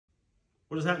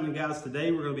What is happening, guys? Today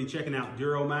we're going to be checking out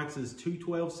DuroMax's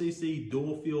 212cc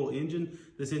dual fuel engine.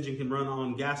 This engine can run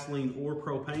on gasoline or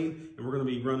propane, and we're going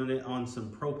to be running it on some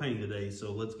propane today.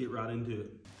 So let's get right into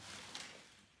it.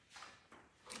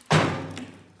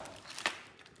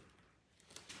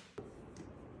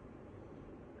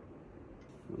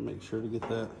 Make sure to get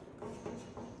that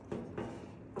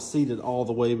seated all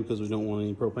the way because we don't want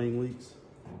any propane leaks.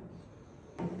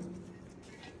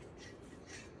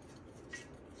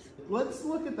 Let's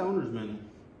look at the owner's manual.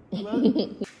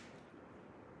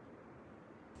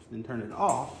 Then turn it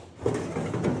off. See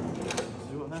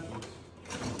what happens.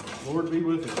 Lord be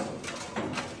with us.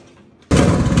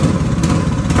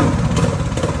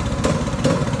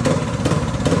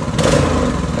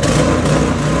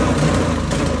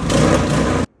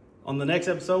 On the next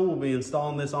episode, we'll be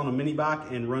installing this on a mini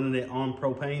bike and running it on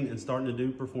propane and starting to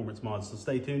do performance mods. So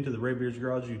stay tuned to the Red Beard's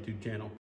Garage YouTube channel.